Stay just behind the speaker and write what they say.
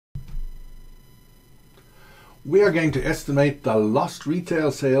We are going to estimate the lost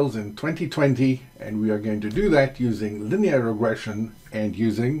retail sales in 2020, and we are going to do that using linear regression and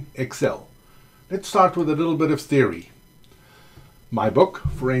using Excel. Let's start with a little bit of theory. My book,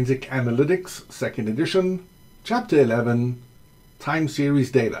 Forensic Analytics, 2nd edition, Chapter 11, Time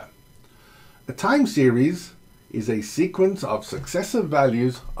Series Data. A time series is a sequence of successive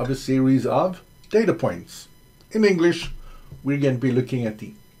values of a series of data points. In English, we're going to be looking at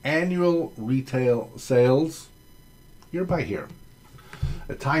the annual retail sales year by year.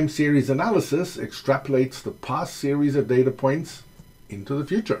 A time series analysis extrapolates the past series of data points into the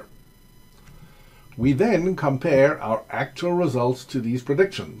future. We then compare our actual results to these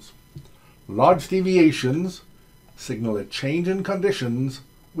predictions. Large deviations signal a change in conditions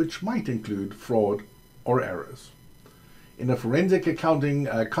which might include fraud or errors. In a forensic accounting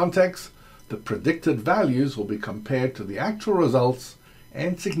context, the predicted values will be compared to the actual results,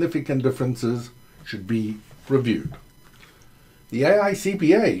 and significant differences should be reviewed. The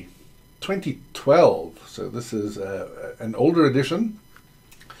AICPA 2012, so this is an older edition,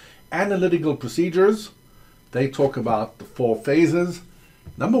 analytical procedures, they talk about the 4 phases.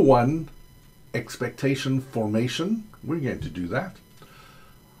 Number 1, expectation formation. We're going to do that.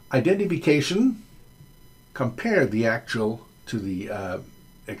 Identification, compare the actual to the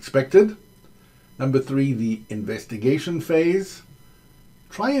expected. Number 3, the investigation phase.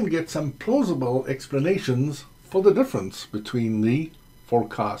 Try and get some plausible explanations for the difference between the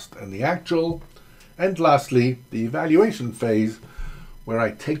forecast and the actual. And lastly, the evaluation phase, where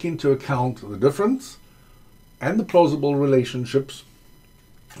I take into account the difference and the plausible relationships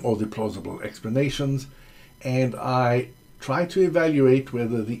or the plausible explanations, and I try to evaluate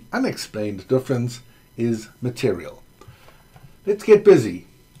whether the unexplained difference is material. Let's get busy.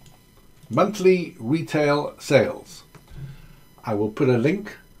 Monthly retail sales. I will put a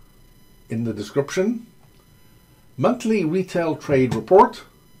link in the description. Monthly retail trade report.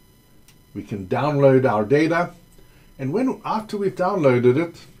 We can download our data, and after we've downloaded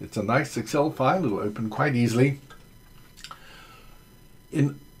it, it's a nice Excel file, it'll open quite easily.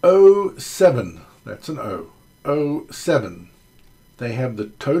 In 07, that's an O, 07, they have the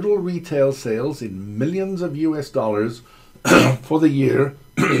total retail sales in millions of US dollars for the year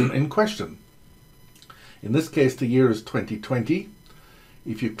in question. In this case, the year is 2020.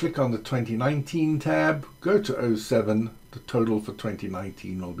 If you click on the 2019 tab, go to 07, the total for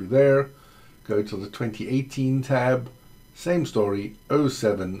 2019 will be there. Go to the 2018 tab, same story,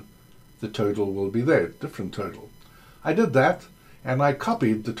 07, the total will be there, different total. I did that, and I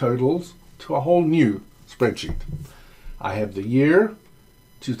copied the totals to a whole new spreadsheet. I have the year,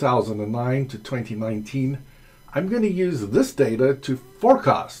 2009 to 2019. I'm going to use this data to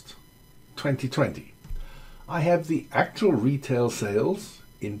forecast 2020. I have the actual retail sales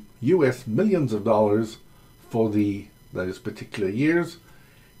in US millions of dollars for those particular years,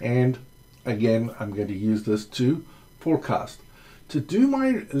 and again I'm going to use this to forecast. To do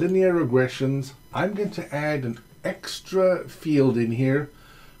my linear regressions, I'm going to add an extra field in here.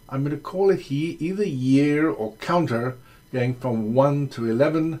 I'm going to call it here either year or counter, going from 1 to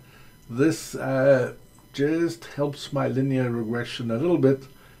 11. This just helps my linear regression a little bit,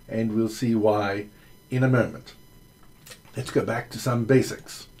 and we'll see why in a moment. Let's go back to some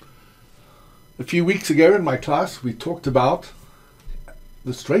basics. A few weeks ago in my class, we talked about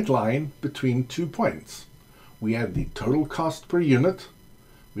the straight line between 2 points. We had the total cost per unit.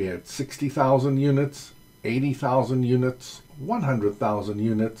 We had 60,000 units, 80,000 units, 100,000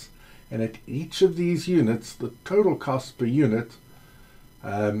 units, and at each of these units, the total cost per unit,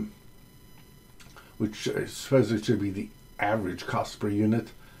 which I suppose it should be the average cost per unit,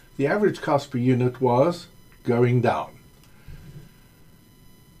 the average cost per unit was going down.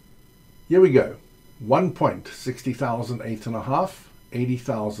 Here we go. 1 point, 60,000, 8.5,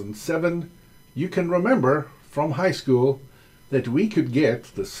 80,000, 7. You can remember from high school that we could get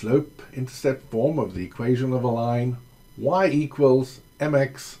the slope-intercept form of the equation of a line, y equals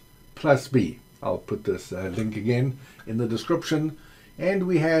mx plus b. I'll put this link again in the description. And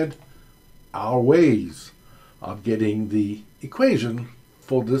we had our ways of getting the equation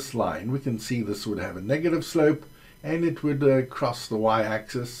for this line. We can see this would have a negative slope, and it would cross the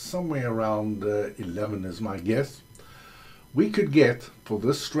y-axis somewhere around 11 is my guess. We could get for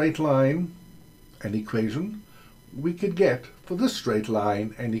this straight line an equation. We could get for this straight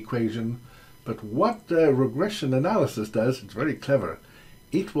line an equation. But what regression analysis does, it's very clever.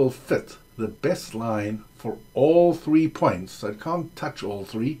 It will fit the best line for all 3 points. So it can't touch all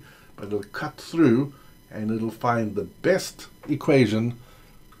 3, but it'll cut through and it'll find the best equation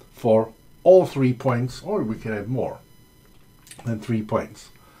for all 3 points, or we can have more than 3 points.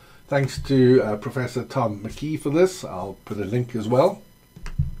 Thanks to Professor Tom McKee for this. I'll put a link as well.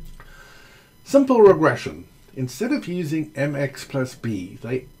 Simple regression. Instead of using mx plus b,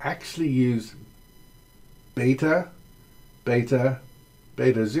 they actually use beta, beta,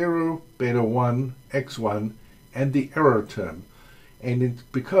 beta 0, beta 1, x1, and the error term. And it's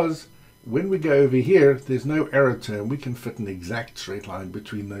because when we go over here, there's no error term. We can fit an exact straight line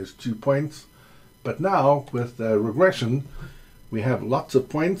between those 2 points. But now, with regression, we have lots of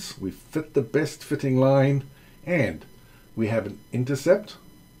points. We fit the best fitting line, and we have an intercept.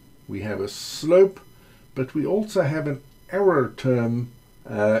 We have a slope, but we also have an error term,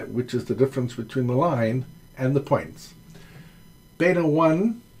 which is the difference between the line and the points. Beta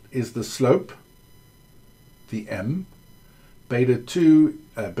 1 is the slope, the m. Beta 2,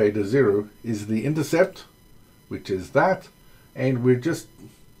 beta 0 is the intercept, which is that. And we just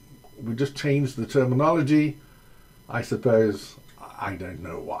changed the terminology. I suppose, I don't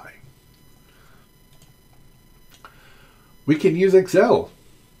know why. We can use Excel.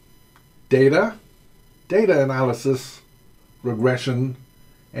 Data analysis, regression,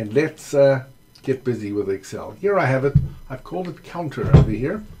 and let's get busy with Excel. Here I have it. I've called it counter over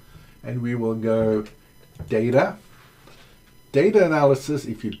here, and we will go data analysis.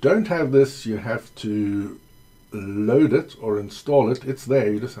 If you don't have this, you have to load it or install it. It's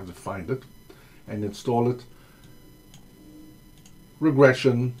there. You just have to find it and install it.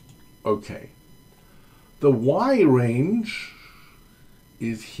 Regression, okay. The Y range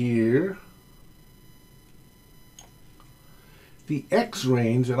is here. The X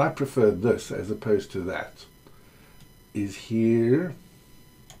range, and I prefer this as opposed to that, is here.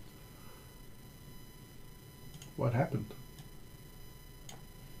 What happened?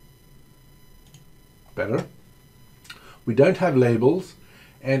 Better. We don't have labels,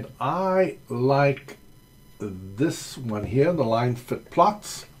 and I like this one here, the line fit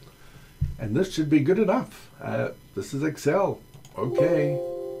plots, and this should be good enough. This is Excel. Okay.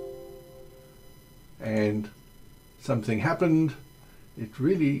 And something happened. It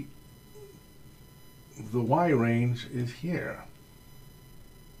really, the Y range is here.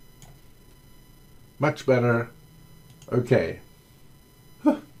 Much better. Okay.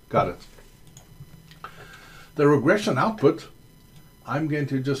 Got it. The regression output, I'm going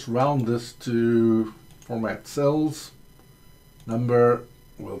to just round this to format cells. Number,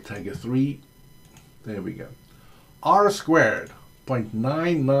 we'll take a 3. There we go. R squared,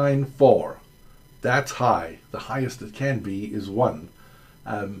 0.994. That's high. The highest it can be is 1,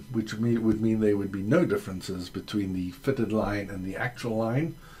 which would mean there would be no differences between the fitted line and the actual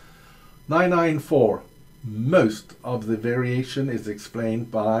line. 994. Most of the variation is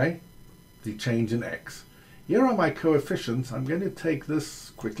explained by the change in x. Here are my coefficients. I'm going to take this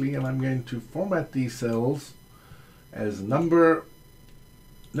quickly and I'm going to format these cells as number,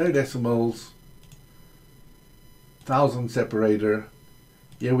 no decimals, 1000 separator.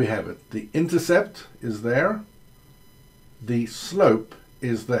 Here we have it. The intercept is there. The slope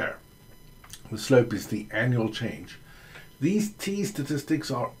is there. The slope is the annual change. These t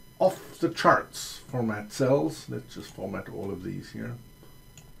statistics are off the charts. Format cells. Let's just format all of these here.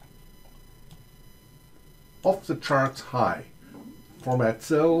 Off the charts high. Format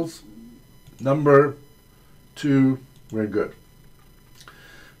cells. Number 2. We're good.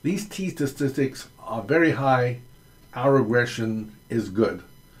 These t statistics are very high. Our regression is good.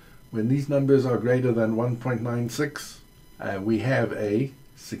 When these numbers are greater than 1.96, we have a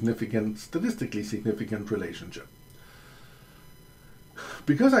significant, statistically significant relationship.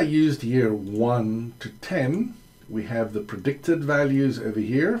 Because I used here 1 to 10, we have the predicted values over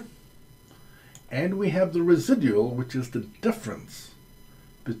here, and we have the residual, which is the difference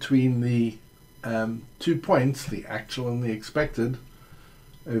between the 2 points, the actual and the expected,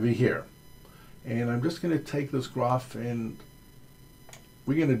 over here. And I'm just going to take this graph and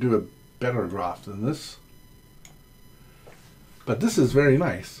we're going to do a better graph than this. But this is very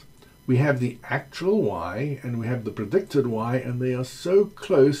nice. We have the actual y and we have the predicted y, and they are so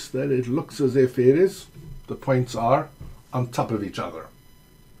close that it looks as if the points are on top of each other.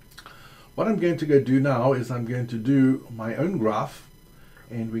 What I'm going to go do now is I'm going to do my own graph,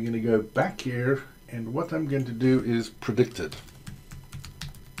 and we're going to go back here, and what I'm going to do is predicted.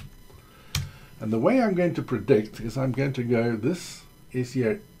 And the way I'm going to predict is I'm going to go, this is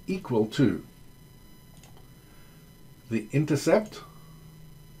here equal to the intercept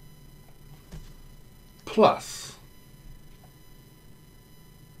plus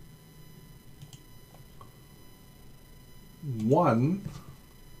one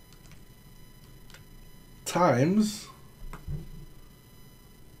times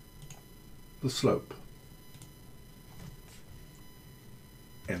the slope.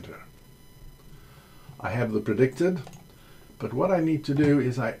 enter. I have the predicted, but what I need to do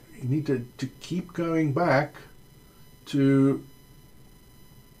is I need to keep going back to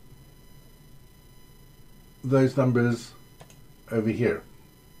those numbers over here.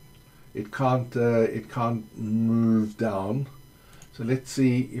 It can't move down. So let's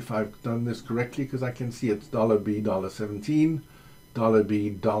see if I've done this correctly, because I can see it's $B, $17,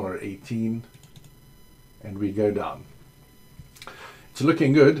 $B, $18, and we go down. It's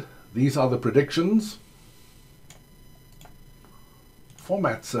looking good. These are the predictions.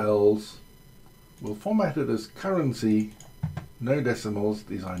 Format cells. We'll format it as currency, no decimals.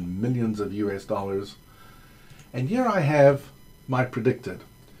 These are in millions of US dollars. And here I have my predicted.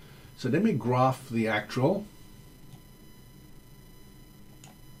 So let me graph the actual.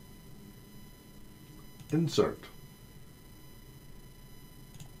 Insert.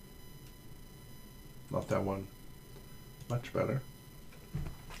 Not that one. Much better.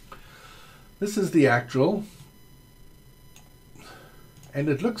 This is the actual. And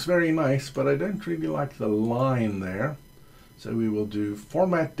it looks very nice, but I don't really like the line there. So we will do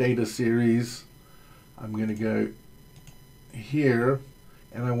Format Data Series. I'm going to go here,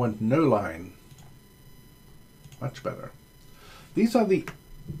 and I want no line. Much better. These are the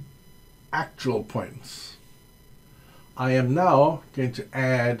actual points. I am now going to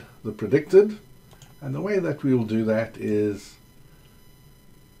add the predicted, and the way that we will do that is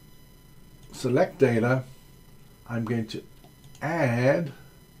select data. I'm going to add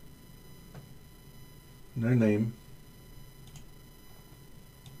no name,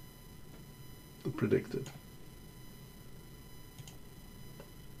 the predicted.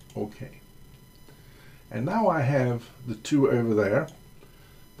 Okay. And now I have the two over there,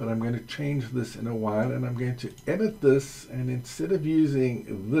 but I'm going to change this in a while, and I'm going to edit this, and instead of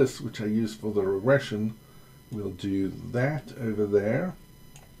using this, which I use for the regression, we'll do that over there,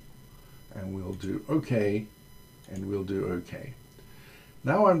 and we'll do OK, and we'll do OK.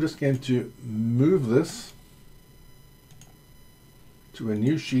 Now I'm just going to move this to a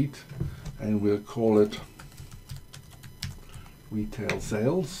new sheet, and we'll call it retail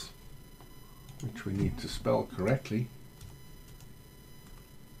sales, which we need to spell correctly.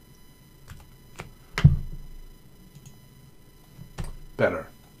 Better.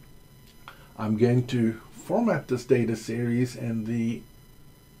 I'm going to format this data series, and the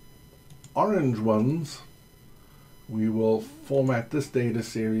orange ones, we will format this data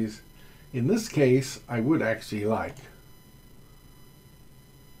series. In this case, I would actually like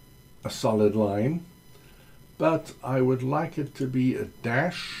a solid line, but I would like it to be a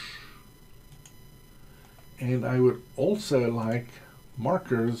dash, and I would also like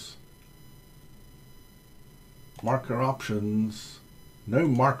markers, marker options, no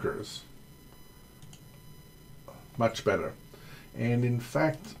markers. Much better. And in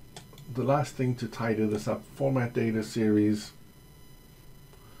fact, the last thing to tidy this up, format data series.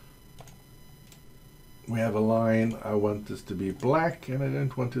 We have a line. I want this to be black, and I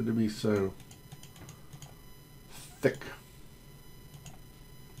don't want it to be so thick.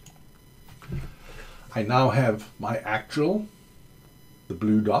 I now have my actual, the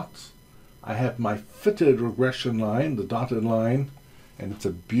blue dots. I have my fitted regression line, the dotted line, and it's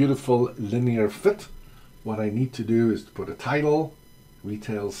a beautiful linear fit. What I need to do is to put a title,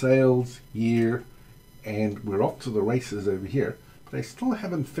 retail sales, year, and we're off to the races over here. But I still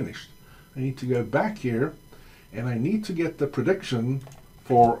haven't finished. I need to go back here, and I need to get the prediction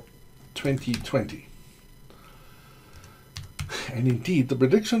for 2020. And indeed, the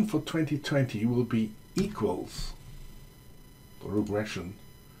prediction for 2020 will be equals the regression,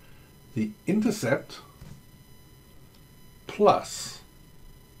 the intercept plus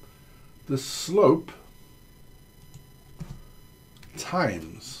the slope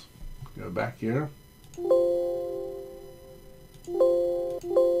times, go back here,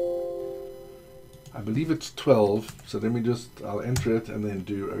 I believe it's 12, so let me just, I'll enter it and then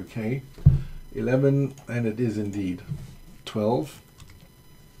do OK. 11, and it is indeed 12.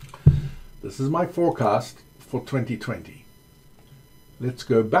 This is my forecast for 2020. Let's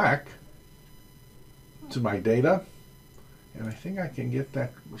go back to my data, and I think I can get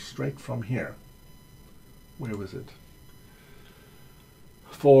that straight from here. Where was it?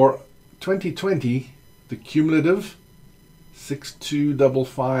 For 2020, the cumulative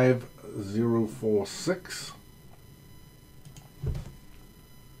 6255046.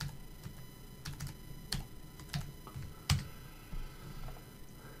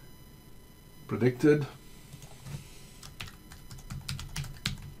 Predicted.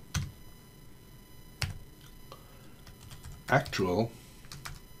 Actual.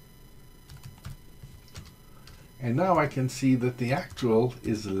 And now I can see that the actual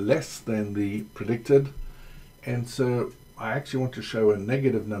is less than the predicted. And so I actually want to show a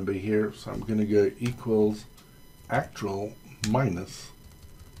negative number here. So I'm going to go equals actual minus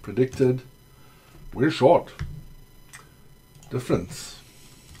predicted. We're short. Difference.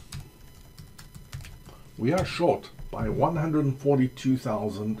 We are short by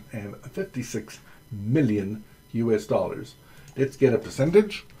 142,056 million US dollars. Let's get a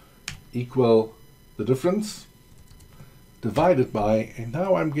percentage equal the difference divided by, and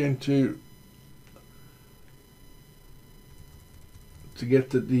now I'm going to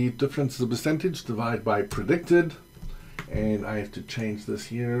get the difference as a percentage, divide by predicted, and I have to change this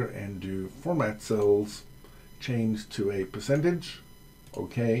here and do format cells, change to a percentage.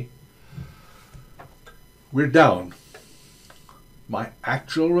 Okay. We're down. My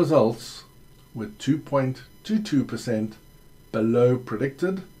actual results were 2.22% below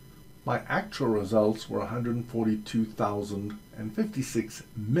predicted. My actual results were 142,056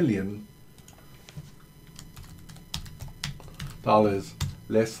 million dollars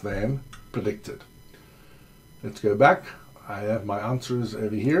less than predicted. Let's go back. I have my answers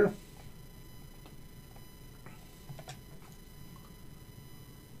over here.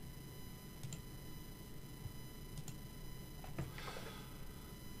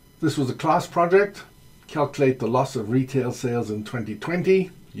 This was a class project. Calculate the loss of retail sales in 2020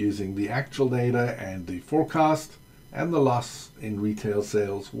 using the actual data and the forecast, and the loss in retail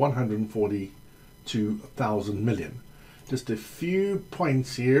sales, 142,000 million. Just a few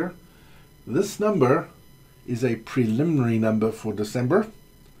points here. This number is a preliminary number for December.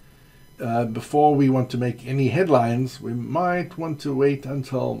 Before we want to make any headlines, we might want to wait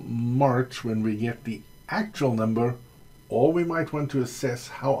until March when we get the actual number, or we might want to assess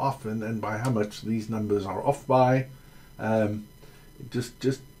how often and by how much these numbers are off by, just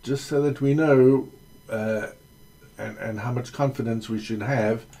so that we know and how much confidence we should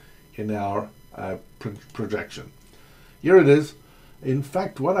have in our projection. Here it is. In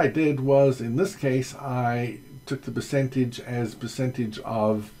fact, what I did was, in this case, I took the percentage as percentage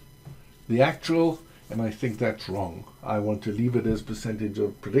of the actual, and I think that's wrong. I want to leave it as percentage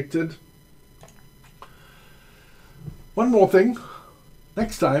of predicted. One more thing.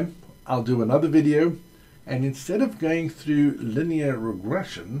 Next time, I'll do another video, and instead of going through linear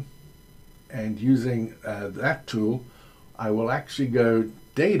regression and using that tool, I will actually go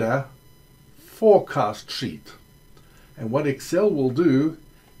data forecast sheet. And what Excel will do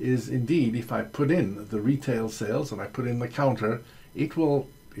is, indeed, if I put in the retail sales and I put in the counter, it will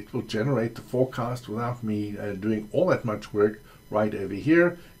generate the forecast without me doing all that much work right over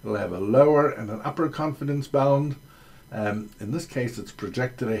here. It'll have a lower and an upper confidence bound. In this case, it's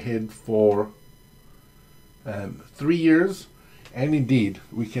projected ahead for 3 years. And indeed,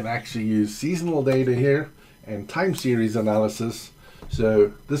 we can actually use seasonal data here and time series analysis.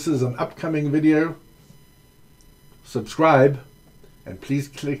 So this is an upcoming video. Subscribe, and please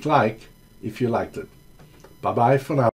click like if you liked it. Bye-bye for now.